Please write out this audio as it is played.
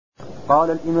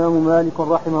قال الإمام مالك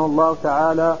رحمه الله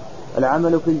تعالى: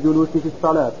 العمل في الجلوس في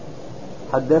الصلاة.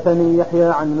 حدثني يحيى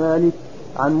عن مالك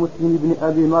عن مسلم بن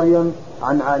أبي مريم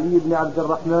عن علي بن عبد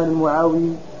الرحمن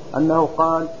المعاوي أنه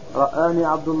قال: رآني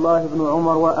عبد الله بن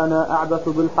عمر وأنا أعبث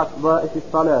بالحصباء في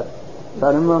الصلاة،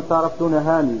 فلما انصرفت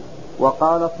نهاني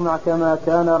وقال: اصنع كما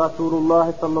كان رسول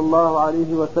الله صلى الله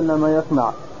عليه وسلم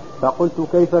يصنع. فقلت: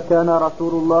 كيف كان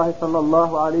رسول الله صلى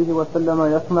الله عليه وسلم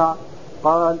يصنع؟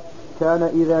 قال: كان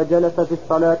إذا جلس في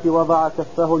الصلاة وضع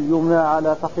كفه اليمنى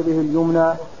على فخذه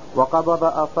اليمنى وقبض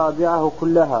أصابعه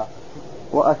كلها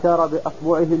وأشار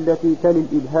بأصبعه التي تلي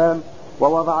الإبهام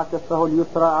ووضع كفه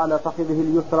اليسرى على فخذه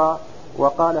اليسرى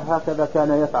وقال: هكذا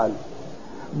كان يفعل.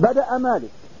 بدأ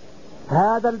مالك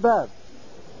هذا الباب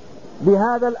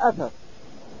بهذا الأثر: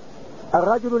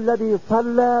 الرجل الذي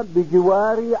صلى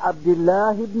بجوار عبد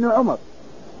الله بن عمر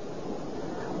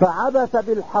فعبث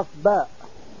بالحصباء،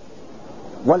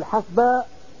 والحصباء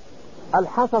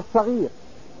الحصى الصغير،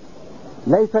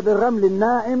 ليس بالرمل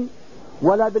الناعم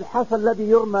ولا بالحصى الذي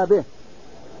يرمى به.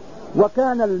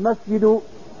 وكان المسجد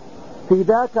في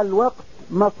ذاك الوقت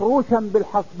مفروشا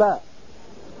بالحصباء،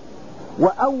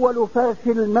 وأول فرش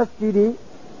المسجد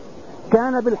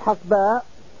كان بالحصباء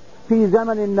في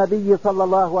زمن النبي صلى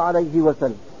الله عليه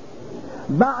وسلم،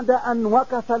 بعد أن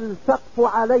وقف السقف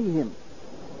عليهم،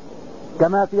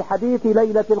 كما في حديث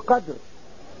ليلة القدر: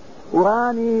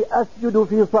 أراني أسجد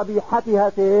في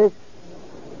صبيحتها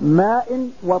ماء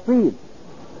وطين.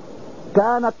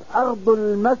 كانت أرض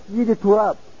المسجد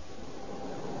تراب،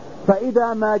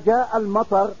 فإذا ما جاء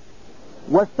المطر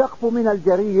والسقف من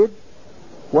الجريد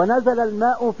ونزل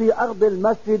الماء في أرض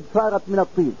المسجد صارت من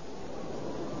الطين.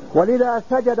 ولذا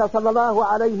سجد صلى الله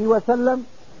عليه وسلم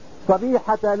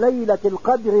صبيحة ليلة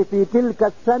القدر في تلك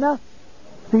السنة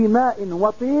في ماء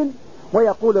وطين.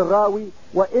 ويقول الراوي: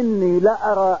 وإني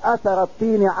لأرى أثر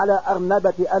الطين على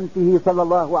أرنبة أنفه صلى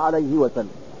الله عليه وسلم.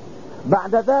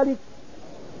 بعد ذلك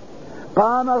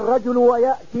قام الرجل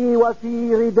ويأتي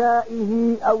وفي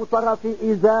ردائه أو طرف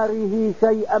إزاره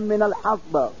شيئا من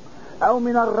الحصبة أو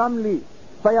من الرمل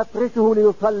فيفرشه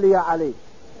ليصلي عليه.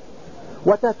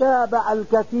 وتتابع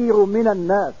الكثير من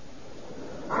الناس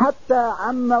حتى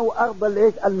عموا أرض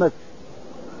المسجد،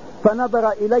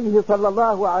 فنظر إليه صلى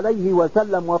الله عليه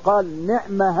وسلم وقال: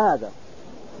 نعم هذا.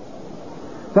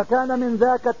 فكان من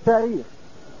ذاك التاريخ.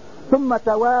 ثم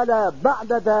توالى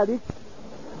بعد ذلك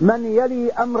من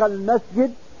يلي أمر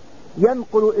المسجد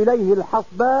ينقل إليه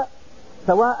الحصباء،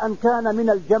 سواء كان من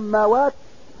الجماوات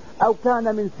أو كان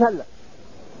من سلة.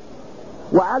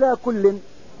 وعلى كل،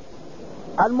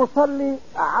 المصلي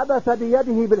عبث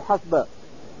بيده بالحصباء،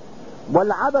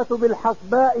 والعبث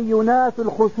بالحصباء ينافي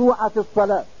الخشوع في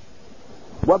الصلاة.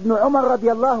 وابن عمر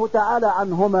رضي الله تعالى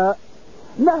عنهما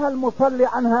نهى المصلي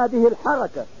عن هذه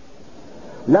الحركة.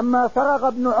 لما فرغ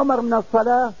ابن عمر من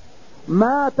الصلاة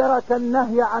ما ترك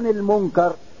النهي عن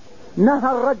المنكر،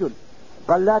 نهى الرجل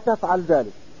قال: لا تفعل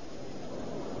ذلك،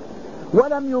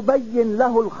 ولم يبين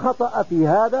له الخطأ في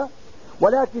هذا،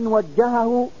 ولكن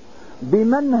وجهه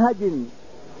بمنهج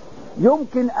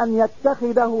يمكن أن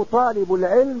يتخذه طالب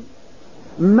العلم،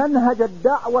 منهج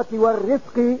الدعوة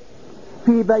والرفق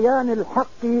في بيان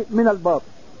الحق من الباطل.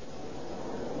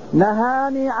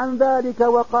 نهاني عن ذلك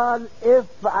وقال: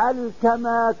 افعل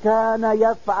كما كان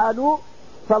يفعل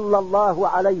صلى الله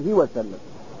عليه وسلم.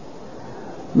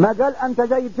 ما قال أنت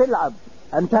جاي تلعب،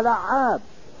 أنت لعاب،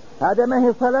 هذا ما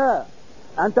هي صلاة،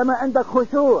 أنت ما عندك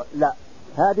خشوع. لا،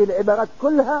 هذه العبارات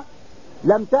كلها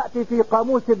لم تأتي في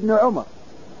قاموس ابن عمر،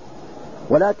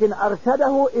 ولكن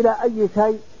أرشده إلى أي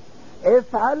شيء: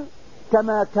 افعل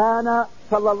كما كان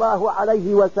صلى الله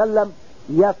عليه وسلم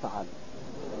يفعل.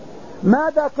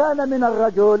 ماذا كان من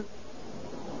الرجل؟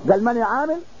 قال: من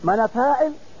عامل، من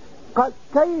فاعل. قال: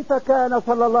 كيف كان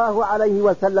صلى الله عليه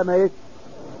وسلم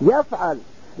يفعل؟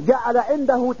 جعل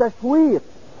عنده تشويق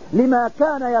لما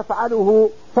كان يفعله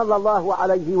صلى الله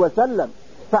عليه وسلم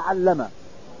فعلمه.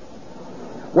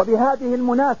 وبهذه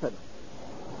المناسبة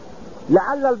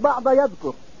لعل البعض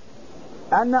يذكر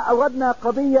أن أوردنا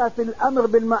قضية في الأمر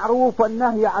بالمعروف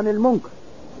والنهي عن المنكر،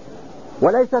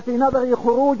 وليس في نظري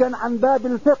خروجا عن باب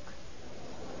الفقه،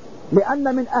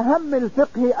 لأن من أهم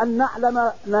الفقه أن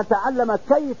نتعلم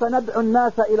كيف ندعو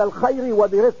الناس إلى الخير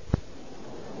وبرفق.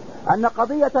 أن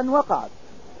قضية وقعت،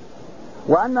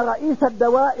 وأن رئيس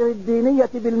الدوائر الدينية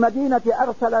بالمدينة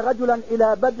أرسل رجلا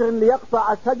إلى بدر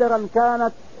ليقطع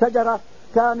شجرة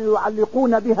كانوا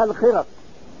يعلقون بها الخرق،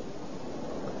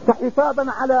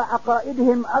 فحفاظا على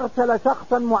عقائدهم أرسل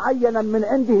شخصا معينا من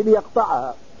عنده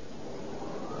ليقطعها.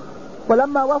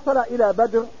 ولما وصل إلى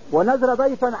بدر ونزل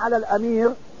ضيفا على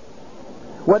الأمير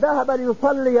وذهب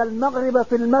ليصلي المغرب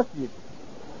في المسجد،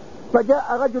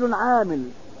 فجاء رجل عامل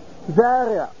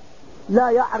زارع لا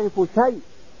يعرف شيء،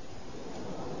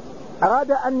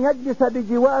 أراد أن يجلس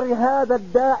بجوار هذا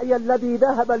الداعي الذي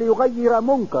ذهب ليغير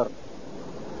منكر،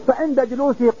 فعند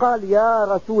جلوسه قال يا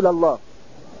رسول الله،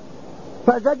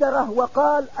 فزجره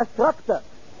وقال أشركت،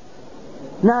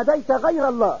 ناديت غير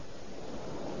الله.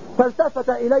 فالتفت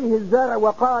إليه الزارع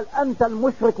وقال أنت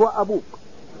المشرك وأبوك.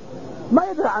 ما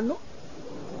يدري عنه.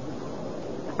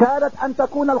 كانت أن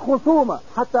تكون الخصومة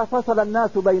حتى فصل الناس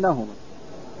بينهم.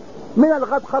 من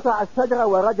الغد قطع الشجرة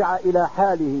ورجع إلى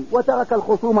حاله وترك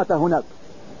الخصومة هناك.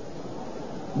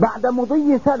 بعد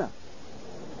مضي سنة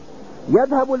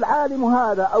يذهب العالم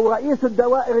هذا أو رئيس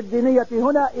الدوائر الدينية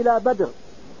هنا إلى بدر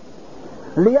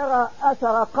ليرى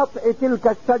أثر قطع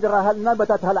تلك الشجرة، هل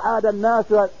نبتت، هل عاد الناس،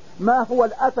 ما هو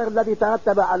الأثر الذي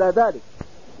ترتب على ذلك.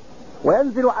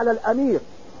 وينزل على الأمير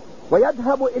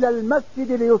ويذهب إلى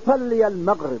المسجد ليصلي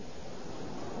المغرب،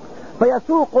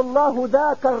 فيسوق الله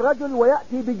ذاك الرجل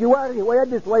ويأتي بجواره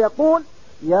ويجلس ويقول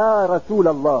يا رسول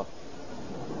الله.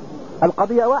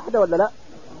 القضية واحدة ولا لا؟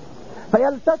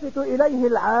 فيلتفت إليه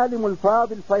العالم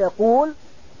الفاضل فيقول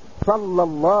صلى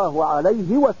الله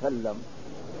عليه وسلم،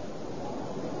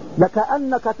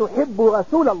 لكأنك تحب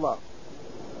رسول الله.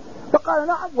 فقال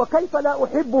نعم، وكيف لا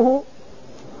أحبه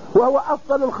وهو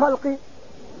أفضل الخلق؟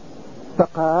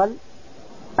 فقال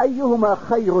أيهما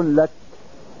خير لك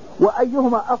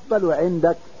وأيهما أفضل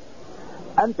عندك؟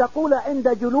 أن تقول عند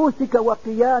جلوسك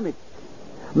وقيامك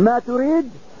ما تريد،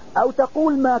 أو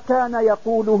تقول ما كان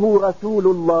يقوله رسول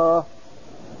الله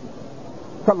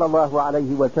صلى الله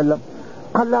عليه وسلم؟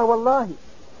 قال لا والله،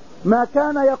 ما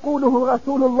كان يقوله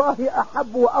رسول الله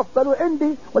أحب وأفضل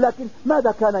عندي، ولكن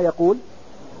ماذا كان يقول؟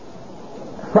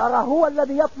 صار هو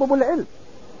الذي يطلب العلم،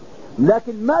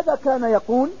 لكن ماذا كان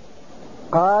يقول؟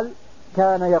 قال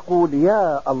كان يقول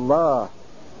يا الله.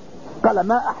 قال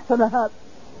ما أحسن هذا.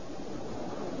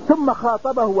 ثم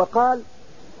خاطبه وقال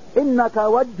إنك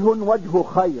وجه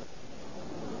خير،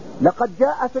 لقد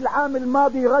جاء في العام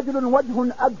الماضي رجل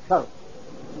وجه أبشر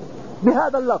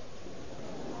بهذا اللفظ،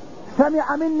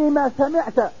 سمع مني ما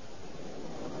سمعت،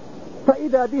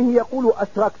 فإذا به يقول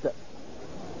أشركت،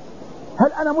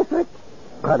 هل أنا مشرك؟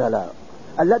 قال لا،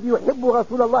 الذي يحب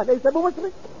رسول الله ليس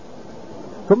بمشرك.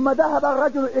 ثم ذهب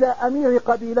الرجل إلى أمير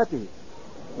قبيلته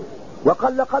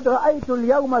وقال لقد رأيت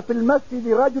اليوم في المسجد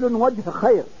رجل وجه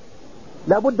خير،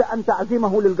 لابد أن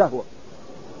تعزمه للقهوة.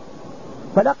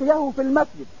 فلقيه في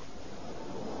المسجد،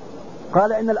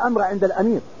 قال إن الأمر عند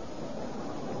الأمير.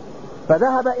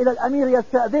 فذهب إلى الأمير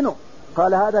يستأذنه،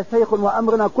 قال هذا شيخ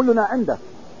وأمرنا كلنا عنده.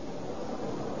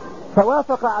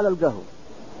 فوافق على القهوة.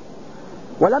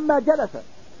 ولما جلس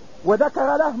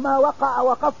وذكر له ما وقع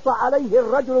وقص عليه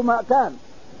الرجل ما كان،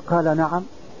 قال نعم،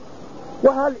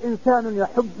 وهل إنسان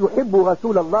يحب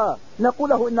رسول الله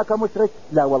نقوله إنك مشرك؟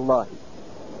 لا والله،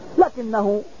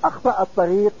 لكنه أخطأ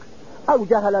الطريق أو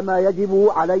جهل ما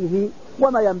يجب عليه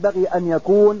وما ينبغي أن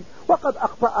يكون، وقد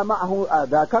أخطأ معه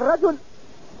ذاك الرجل.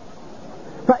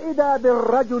 فإذا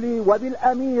بالرجل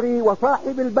وبالأمير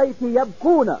وصاحب البيت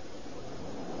يبكون.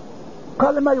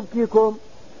 قال ما يبكيكم؟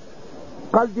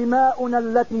 قال دماؤنا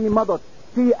التي مضت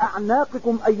في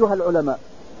أعناقكم أيها العلماء.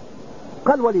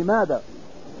 قال ولماذا؟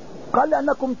 قال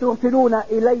لأنكم ترسلون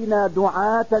إلينا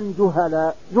دعاة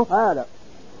جهالا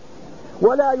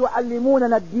ولا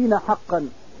يعلموننا الدين حقا،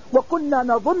 وكنا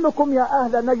نظنكم يا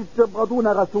أهل نجد تبغضون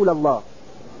رسول الله،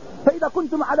 فإذا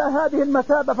كنتم على هذه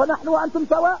المثابة فنحن وأنتم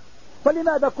سواء،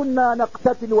 فلماذا كنا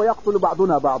نقتتل ويقتل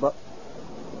بعضنا بعضا؟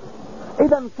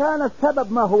 إذا كان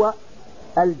السبب ما هو؟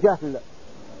 الجهل،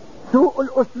 سوء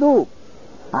الأسلوب،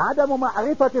 عدم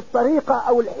معرفة الطريقة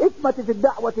أو الحكمة في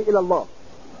الدعوة إلى الله.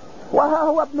 وها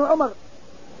هو ابن عمر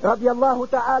رضي الله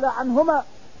تعالى عنهما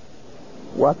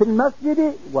وفي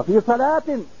المسجد وفي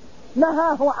صلاة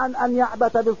نهاه عن أن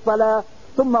يعبث بالصلاة،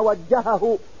 ثم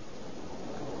وجهه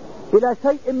إلى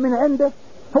شيء من عنده،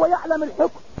 هو يعلم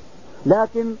الحكم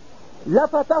لكن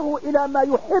لفته إلى ما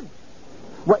يحب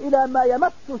وإلى ما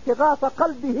يمس شغاف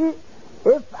قلبه،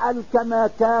 افعل كما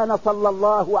كان صلى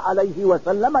الله عليه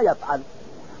وسلم يفعل.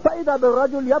 فإذا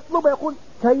بالرجل يطلب يقول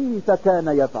كيف كان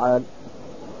يفعل؟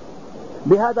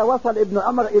 بهذا وصل ابن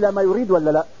عمر إلى ما يريد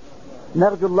ولا لا؟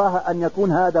 نرجو الله أن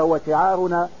يكون هذا هو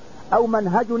شعارنا أو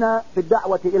منهجنا في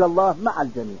الدعوة إلى الله مع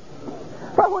الجميع.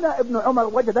 فهنا ابن عمر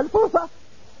وجد الفرصة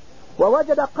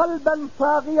ووجد قلبا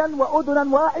صاغيا وأذنا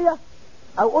واعية،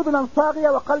 أو أذنا صاغية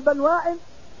وقلبا واع،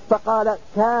 فقال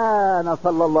كان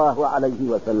صلى الله عليه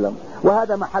وسلم،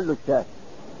 وهذا محل الشاهد.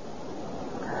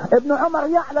 ابن عمر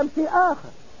يعلم شيء آخر،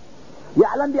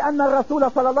 يعلم بأن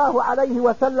الرسول صلى الله عليه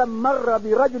وسلم مر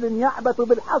برجل يعبث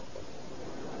بالحصى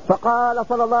فقال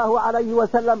صلى الله عليه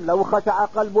وسلم لو خشع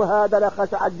قلب هذا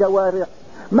لخشع الجوارح.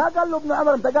 ما قال له ابن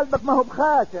عمر انت قلبك ما هو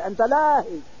بخاشع انت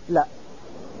لاهي، لا،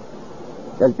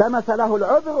 التمس له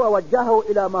العذر ووجهه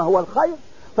الى ما هو الخير.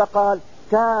 فقال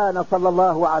كان صلى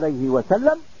الله عليه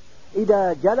وسلم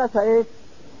اذا جلس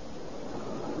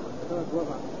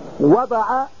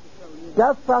وضع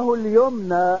كفه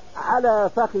اليمنى على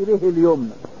فخذه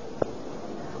اليمنى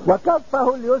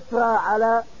وكفه اليسرى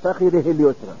على فخذه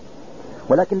اليسرى،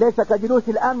 ولكن ليس كجلوس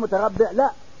الآن متربع، لا،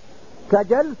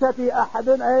 كجلسة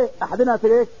أحدنا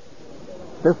في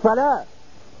الصلاة،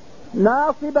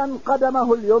 ناصبا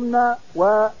قدمه اليمنى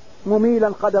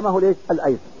ومميلا قدمه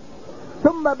الأيسر.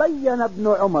 ثم بين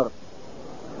ابن عمر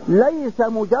ليس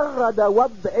مجرد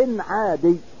وضع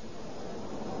عادي،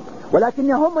 ولكن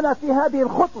يهمنا في هذه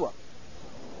الخطوة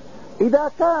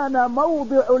إذا كان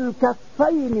موضع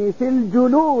الكفين في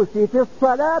الجلوس في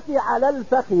الصلاة على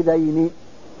الفخذين،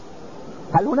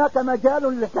 هل هناك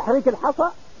مجال لتحريك الحصى؟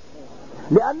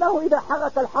 لأنه إذا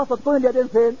حرك الحصى تكون اليدين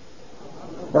فين؟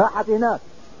 راحت هناك،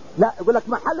 لا، يقول لك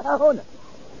محلها هنا،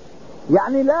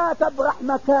 يعني لا تبرح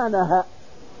مكانها.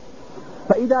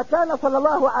 فإذا كان صلى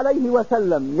الله عليه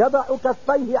وسلم يضع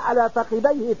كفيه على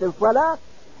فخذيه في الصلاة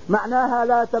معناها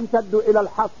لا تمتد إلى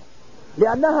الحصى،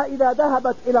 لأنها إذا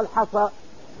ذهبت إلى الحصى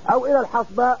أو إلى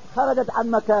الحصبة خرجت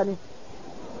عن مكانه.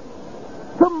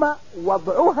 ثم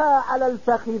وضعها على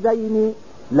الفخذين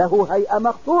له هيئة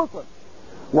مخصوصة،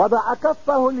 وضع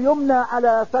كفه اليمنى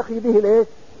على فخذه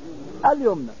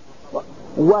اليمنى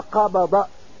وقبض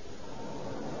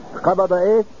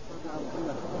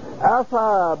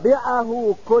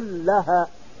أصابعه كلها.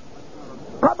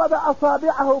 قبض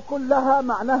أصابعه كلها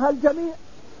معناها الجميع.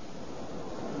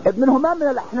 ابن همام من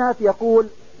الأحناف يقول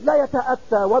لا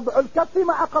يتأتى وضع الكف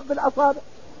مع قبض الأصابع،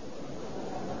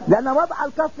 لأن وضع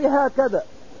الكف هكذا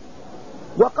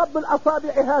وقبض الأصابع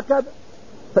هكذا،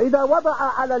 فإذا وضع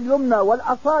على اليمنى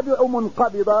والأصابع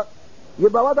منقبضة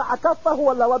يبقى وضع كفه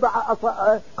ولا وضع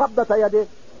قبضة يده؟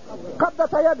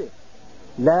 قبضة يده.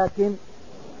 لكن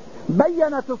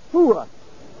بينت الصورة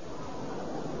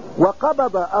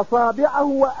وقبض أصابعه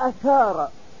وأشار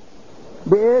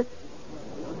بإيش؟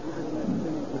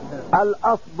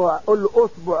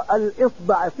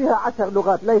 الإصبع فيها 10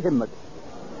 لغات لا يهمك،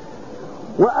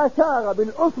 وأشار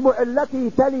بالأصبع التي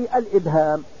تلي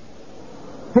الإبهام.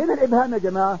 فين الإبهام يا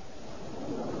جماعة؟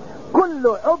 كل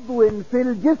عضو في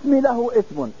الجسم له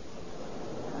اسم.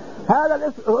 هذا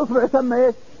الأصبع يسمى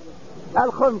إيش؟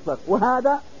 الخنصر،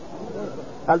 وهذا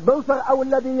البنصر أو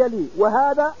الذي يليه،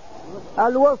 وهذا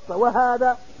الوسطى،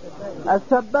 وهذا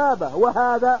السبابة،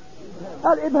 وهذا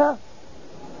الإبهام،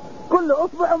 كل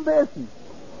أصبع باسم.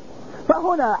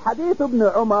 فهنا حديث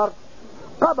ابن عمر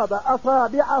قبض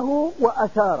أصابعه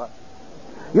وأشار،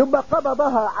 يبقى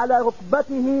قبضها على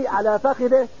ركبته على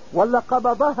فخذه ولا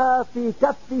قبضها في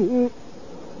كفه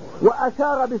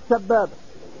وأشار بالسبابة؟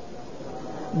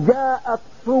 جاءت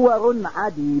صور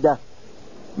عديدة،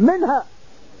 منها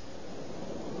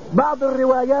بعض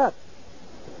الروايات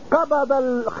قبض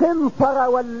الخنصر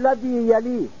والذي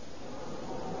يليه،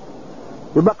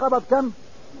 يبقى قبض كم؟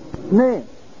 2.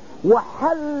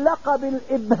 وحلق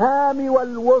بالإبهام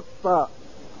والوسطى،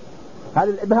 هل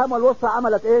الإبهام والوسطى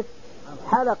عملت إيش؟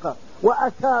 حلقة.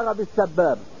 وأشار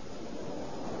بالسباب،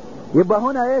 يبقى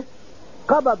هنا إيش؟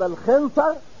 قبض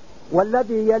الخنصر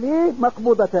والذي يليه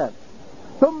مقبوضتان،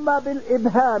 ثم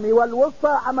بالإبهام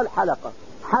والوسطى عمل حلقة،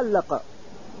 حلق.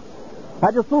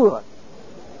 هذه صورة.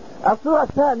 الصورة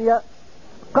الثانية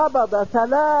قبض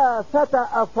 3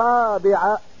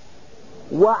 أصابع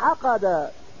وعقد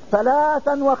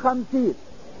 53،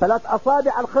 3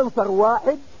 أصابع الخنصر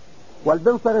 1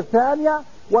 والبنصر الثانية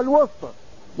والوسطى،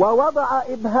 ووضع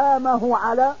إبهامه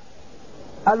على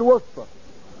الوسطى.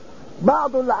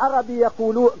 بعض العرب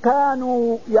يقولون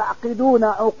كانوا يعقدون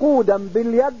عقودا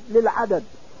باليد للعدد،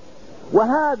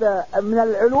 وهذا من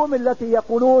العلوم التي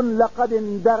يقولون لقد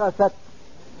اندرست.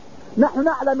 نحن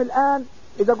نعلم الآن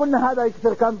إذا قلنا هذا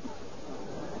يكسر كم؟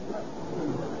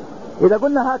 إذا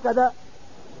قلنا هكذا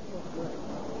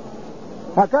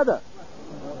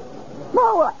ما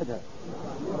هو 1،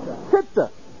 6.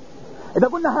 إذا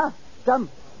قلنا كم؟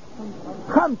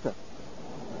 5.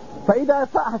 فإذا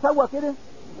سوى كده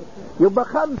يبقى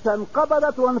 5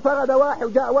 انقبضت وانفرد 1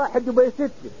 وجاء 1 يبقى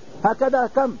 6. هكذا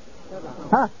كم؟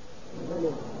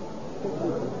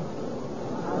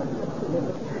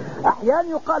 أحيانا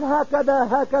يقال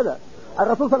هكذا.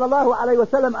 الرسول صلى الله عليه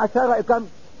وسلم أشار كم؟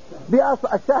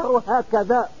 الشهر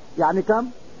هكذا، يعني كم؟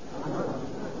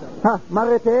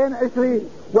 2 20.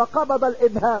 وقبض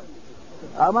الإبهام،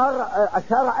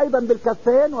 أشار أيضا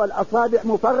بالكفين والأصابع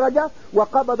مفرجة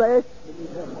وقبض إيش؟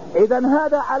 إذن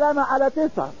هذا علامة على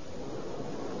 9.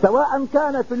 سواء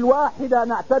كانت الواحدة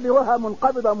نعتبرها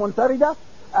منقبضة منفردة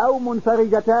او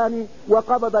منفرجتان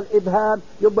وقبض الابهام،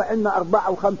 يبقى عندنا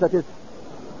 4 و5 9.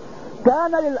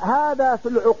 كان هذا في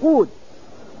العقود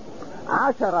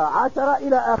 10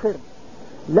 الى اخر.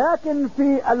 لكن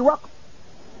في الوقت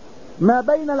ما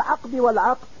بين العقد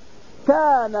والعقد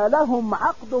كان لهم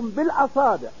عقد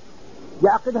بالاصابع،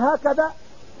 يعقد هكذا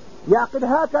يعقد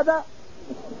هكذا،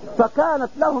 فكانت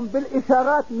لهم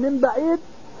بالاشارات من بعيد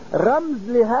رمز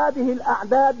لهذه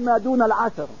الاعداد ما دون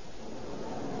 10.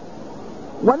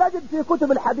 ونجد في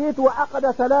كتب الحديث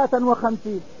وعقد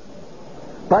 53.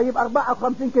 طيب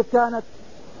 54 كيف كانت؟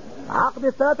 عقد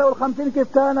 53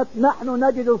 كيف كانت؟ نحن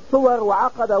نجد الصور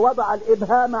وعقد وضع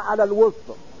الإبهام على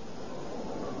الوسط.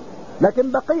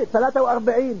 لكن بقية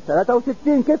 43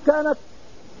 63 كيف كانت؟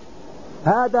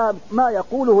 هذا ما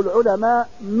يقوله العلماء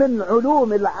من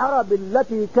علوم العرب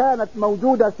التي كانت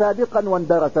موجودة سابقا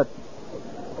واندرست.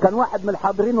 كان واحد من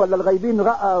الحاضرين ولا الغيبين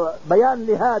رأى بيان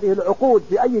لهذه العقود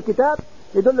في أي كتاب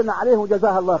يدلنا عليه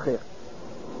جزاها الله خير.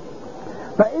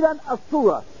 فإذا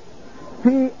الصورة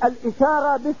في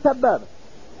الإشارة بالسبابة،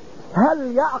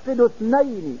 هل يعقد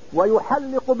 2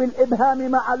 ويحلق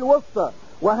بالإبهام مع الوسطى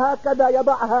وهكذا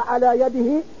يضعها على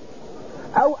يده،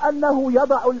 أو أنه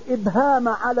يضع الإبهام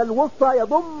على الوسطى،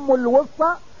 يضم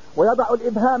الوسطى ويضع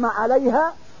الإبهام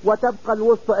عليها وتبقى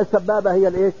الوسطى السبابة هي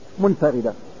الإيش؟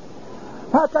 منفردة.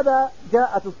 هكذا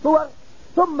جاءت الصور.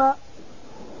 ثم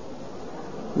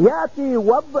يأتي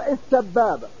وضع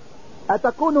السبابة،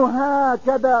 أتكون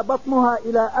هكذا بطنها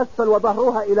إلى أسفل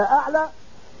وظهرها إلى أعلى،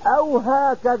 أو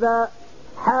هكذا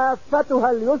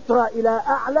حافتها اليسرى إلى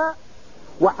أعلى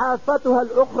وحافتها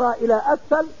الأخرى إلى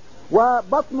أسفل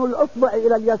وبطن الأصبع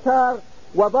إلى اليسار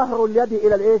وظهر اليد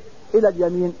إلى الإيش؟ إلى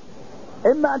اليمين.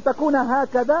 إما أن تكون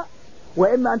هكذا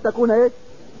وإما أن تكون إيش؟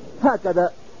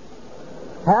 هكذا.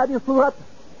 هذه صورة.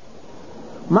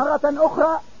 مرة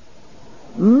أخرى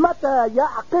متى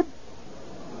يعقد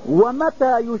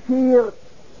ومتى يشير؟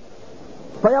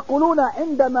 فيقولون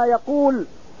عندما يقول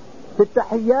في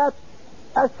التحيات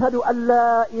أشهد أن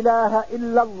لا إله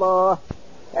إلا الله،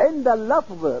 عند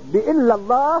اللفظ بإلا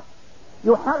الله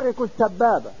يحرك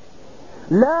السبابة،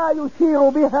 لا يشير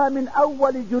بها من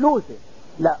أول جلوسه،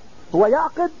 لا، هو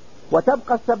يعقد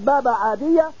وتبقى السبابة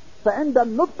عادية، فعند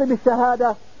النطق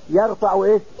بالشهادة يرفع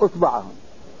إيش؟ أصبعه.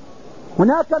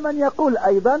 هناك من يقول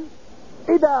أيضا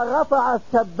إذا رفع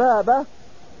السبابة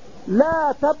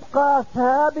لا تبقى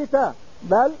ثابتة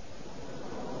بل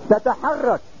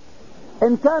تتحرك،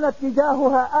 إن كانت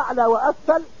تجاهها أعلى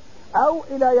وأسفل أو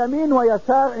إلى يمين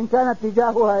ويسار إن كانت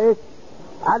تجاهها إيش؟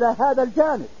 على هذا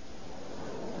الجانب.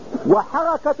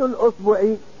 وحركة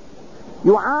الأصبع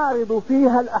يعارض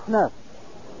فيها الأحناف،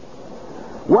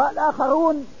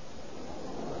 والآخرون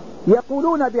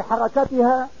يقولون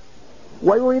بحركتها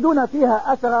ويريدون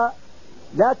فيها أثر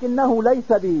لكنه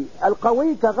ليس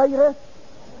بالقوي كغيره،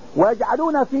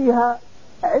 ويجعلون فيها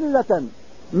علة،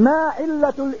 ما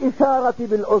علة الإشارة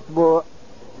بالأصبع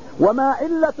وما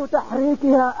علة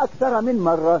تحريكها أكثر من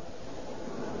مرة.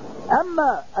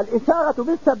 أما الإشارة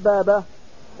بالسبابة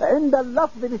عند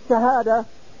اللفظ بالشهادة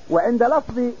وعند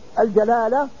لفظ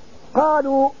الجلالة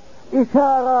قالوا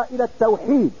إشارة إلى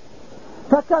التوحيد،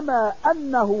 فكما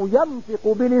أنه ينطق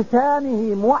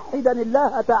بلسانه موحدا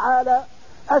الله تعالى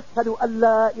أشهد أن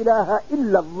لا إله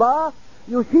إلا الله،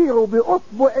 يشير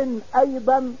بأصبع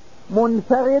أيضا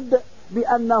منفرد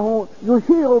بأنه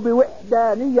يشير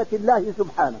بوحدانية الله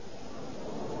سبحانه.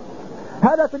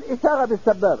 هذا في الإشارة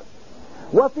بالسبابة.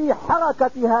 وفي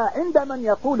حركتها عند من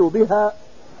يقول بها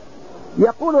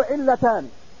يقول علتان: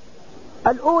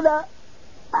 الأولى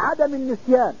عدم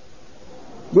النسيان،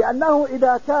 لأنه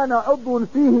إذا كان عضو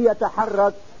فيه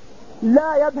يتحرك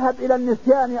لا يذهب إلى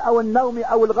النسيان أو النوم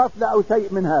أو الغفلة أو شيء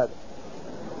من هذا.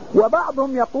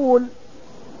 وبعضهم يقول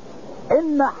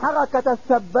إن حركة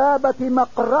السبابة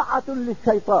مقرعة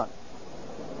للشيطان.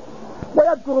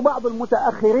 ويذكر بعض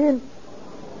المتأخرين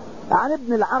عن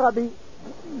ابن العربي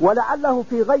ولعله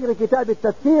في غير كتاب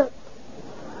التفسير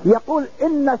يقول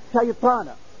إن الشيطان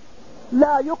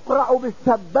لا يقرع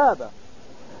بالسبابة،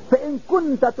 فإن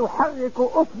كنت تحرك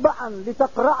أصبعا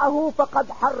لتقرعه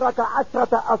فقد حرك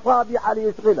 10 أصابع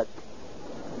ليشغلك.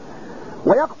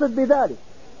 ويقصد بذلك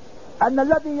أن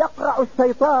الذي يقرع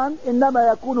الشيطان إنما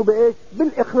يكون بإيش؟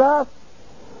 بالإخلاص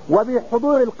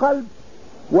وبحضور القلب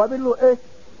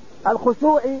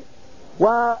وبالخشوع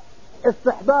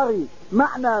واستحضار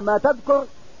معنى ما تذكر،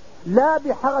 لا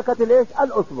بحركة الإيش؟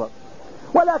 الأصبع.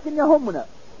 ولكن يهمنا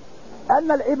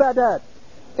أن العبادات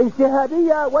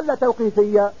اجتهادية ولا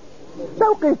توقيفية؟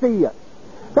 توقيفية.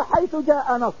 فحيث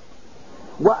جاء نص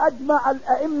وأجمع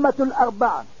الأئمة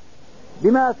الأربعة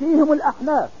بما فيهم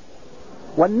الأحناف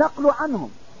والنقل عنهم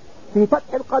في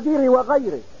فتح القدير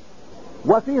وغيره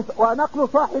ونقل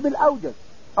صاحب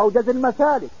أوجز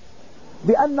المسالك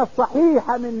بأن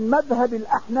الصحيح من مذهب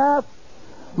الأحناف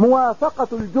موافقة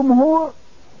الجمهور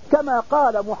كما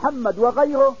قال محمد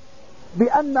وغيره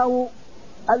بأنه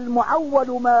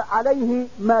المعول ما عليه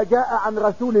ما جاء عن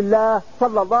رسول الله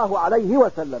صلى الله عليه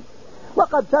وسلم.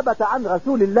 وقد ثبت عن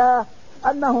رسول الله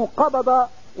أنه قبض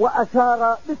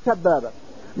وأشار بالسبابة،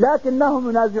 لكنهم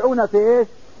ينازعون في إيش؟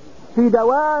 في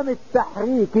دوام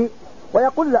التحريك،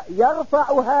 ويقول لا،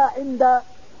 يرفعها عند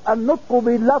النطق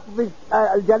بلفظ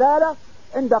الجلالة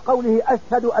عند قوله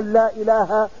أشهد أن لا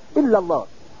إله إلا الله.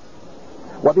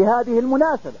 وبهذه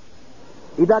المناسبة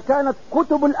إذا كانت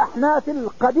كتب الأحناف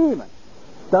القديمة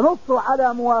تنص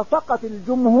على موافقة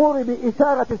الجمهور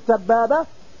بإشارة السبابة،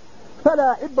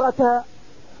 فلا عبرة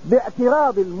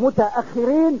باعتراض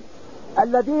المتأخرين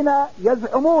الذين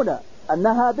يزعمون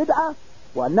أنها بدعة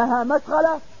وأنها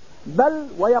مشغلة، بل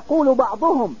ويقول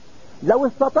بعضهم لو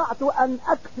استطعت أن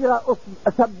أكسر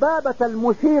سبابة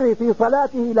المشير في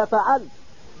صلاته لفعلت.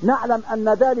 نعلم أن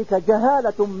ذلك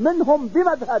جهالة منهم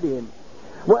بمذهبهم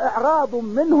وإعراض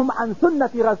منهم عن سنة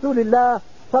رسول الله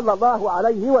صلى الله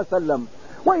عليه وسلم.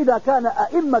 وإذا كان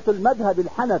أئمة المذهب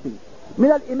الحنفي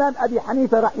من الإمام أبي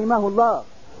حنيفة رحمه الله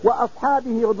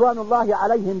وأصحابه رضوان الله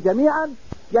عليهم جميعا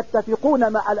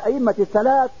يتفقون مع الأئمة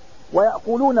الثلاث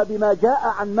ويقولون بما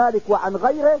جاء عن مالك وعن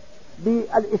غيره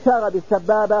بالإشارة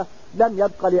بالسبابة، لم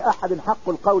يبق لأحد حق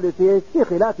القول في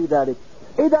خلاف ذلك.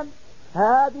 إذن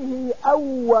هذه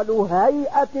أول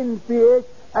هيئة في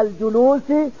الجلوس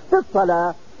في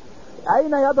الصلاة.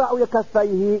 أين يضع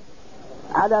كفيه؟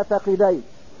 على فخذيه.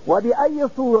 وبأي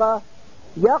صورة؟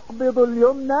 يقبض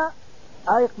اليمنى،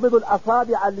 أي يقبض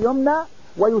الأصابع اليمنى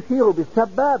ويشير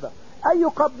بالسبابة. أي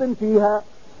قبض فيها؟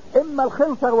 إما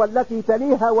الخنصر والتي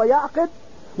تليها ويعقد،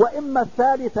 وإما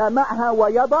الثالثة معها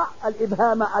ويضع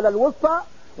الإبهام على الوسطى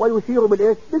ويشير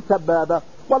بالسبابة.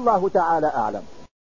 والله تعالى أعلم.